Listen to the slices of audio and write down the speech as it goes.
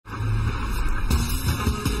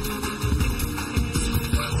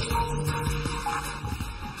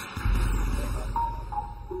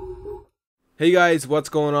Hey guys, what's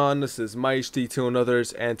going on? This is MyHD2 and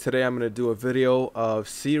others, and today I'm going to do a video of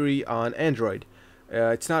Siri on Android.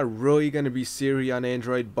 It's not really going to be Siri on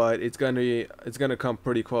Android, but it's going to come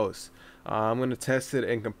pretty close. I'm going to test it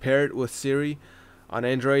and compare it with Siri on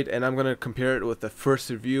Android, and I'm going to compare it with the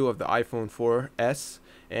first review of the iPhone 4S.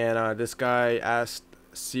 And this guy asked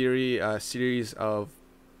Siri a series of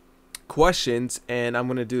questions, and I'm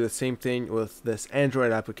going to do the same thing with this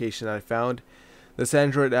Android application that I found. This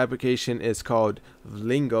Android application is called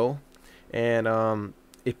Lingo, and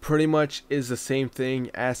it pretty much is the same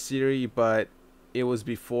thing as Siri, but it was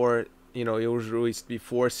before, it was released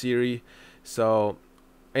before Siri. So,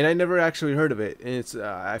 and I never actually heard of it, and it's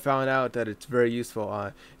I found out that it's very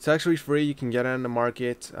useful. It's actually free. You can get it on the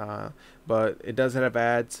market, but it doesn't have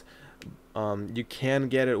ads. You can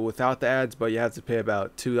get it without the ads, but you have to pay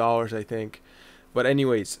about $2, I think. But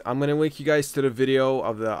anyways, I'm going to link you guys to the video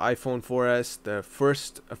of the iPhone 4S, the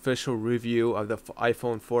first official review of the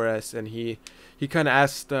iPhone 4S, and he kind of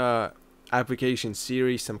asked the application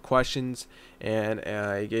Siri some questions, and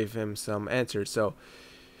I gave him some answers. So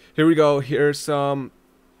here we go. Here's some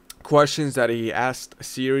questions that he asked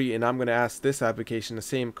Siri, and I'm going to ask this application the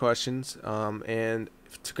same questions. And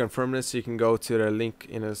to confirm this, you can go to the link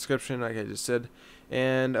in the description, like I just said,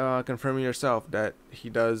 and confirm yourself that he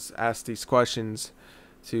does ask these questions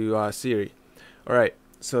to Siri. Alright,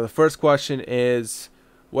 so the first question is,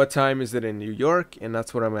 what time is it in New York? And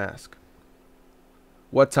that's what I'm going to ask.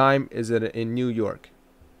 What time is it in New York?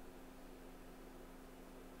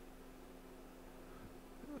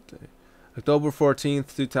 October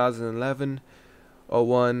 14th, 2011,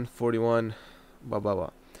 01:41, blah blah blah.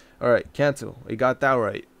 Alright, cancel. We got that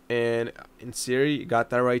right. And in Siri, you got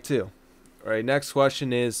that right too. Alright, next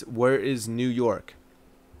question is, where is New York?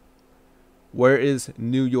 Where is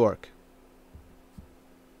New York?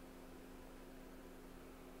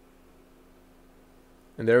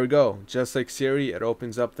 And there we go. Just like Siri, it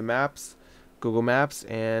opens up the maps, Google Maps,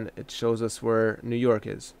 and it shows us where New York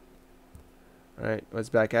is. Alright, let's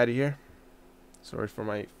back out of here. Sorry for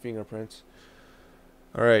my fingerprints.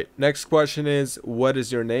 Alright, next question is, what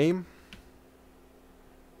is your name?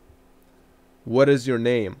 What is your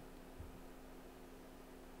name?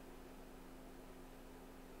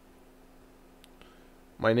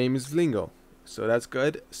 My name is Lingo. So that's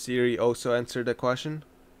good. Siri also answered the question.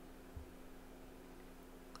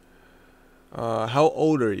 How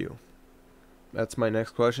old are you? That's my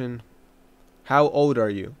next question. How old are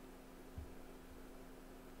you?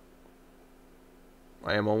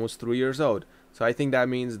 I am almost 3 years old. So I think that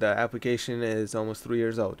means the application is almost 3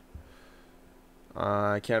 years old.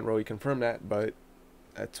 I can't really confirm that, but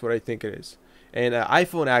that's what I think it is. And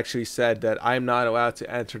iPhone actually said that I'm not allowed to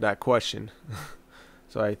answer that question.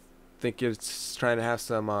 So I think it's trying to have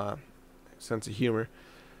some sense of humor.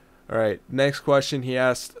 Alright, next question he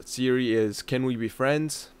asked Siri is, can we be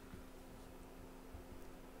friends?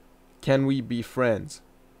 Can we be friends?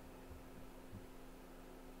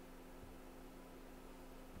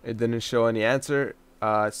 It didn't show any answer.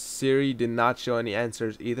 Siri did not show any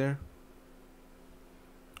answers either.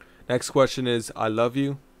 Next question is, I love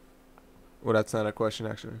you. Well, that's not a question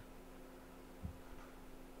actually.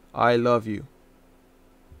 I love you.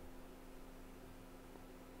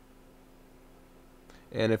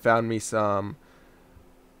 And it found me some,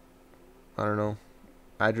 I don't know,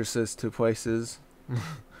 addresses to places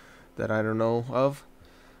that I don't know of.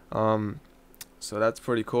 So that's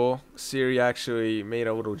pretty cool. Siri actually made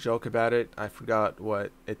a little joke about it. I forgot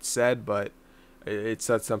what it said, but it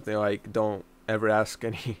said something like, don't ever ask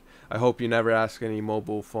any, I hope you never ask any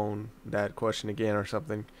mobile phone that question again or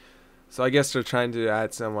something. So I guess they're trying to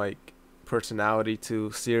add some like personality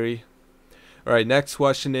to Siri. Alright, next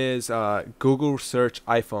question is Google search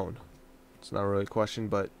iPhone. It's not really a question,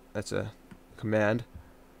 but that's a command.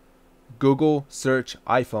 Google search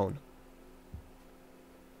iPhone.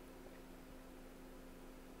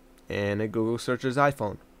 And it Google searches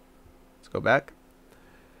iPhone. Let's go back.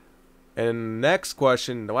 And next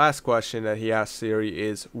question, the last question that he asked Siri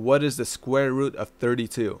is, what is the square root of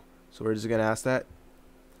 32? So we're just going to ask that.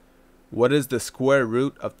 What is the square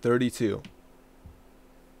root of 32?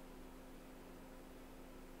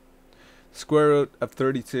 Square root of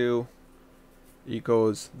 32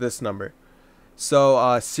 equals this number.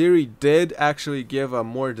 So Siri did actually give a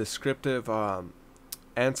more descriptive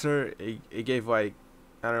answer. It gave like,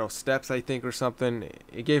 I don't know, steps I think or something.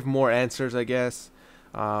 It gave more answers, I guess.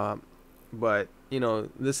 But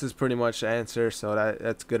this is pretty much the answer, so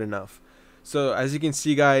that's good enough. So as you can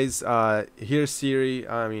see, guys, here's Siri,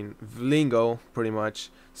 Lingo, pretty much.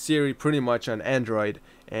 Siri pretty much on Android,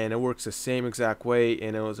 and it works the same exact way,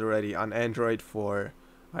 and it was already on Android for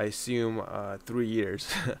I assume 3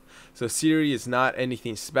 years. So Siri is not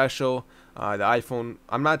anything special. The iPhone,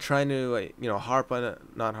 I'm not trying to, like, harp on it,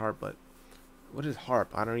 not harp, but what is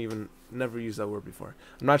harp? I don't even, never used that word before.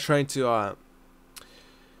 I'm not trying to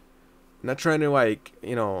like,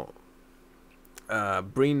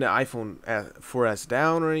 bring the iPhone 4S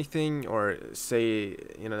down or anything, or say,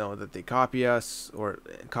 that they copy us or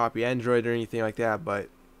copy Android or anything like that. But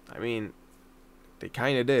I mean, they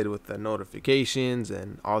kind of did with the notifications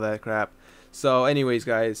and all that crap. So anyways,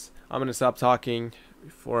 guys, I'm gonna stop talking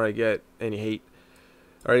before I get any hate.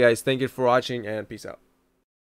 Alright guys, thank you for watching and peace out.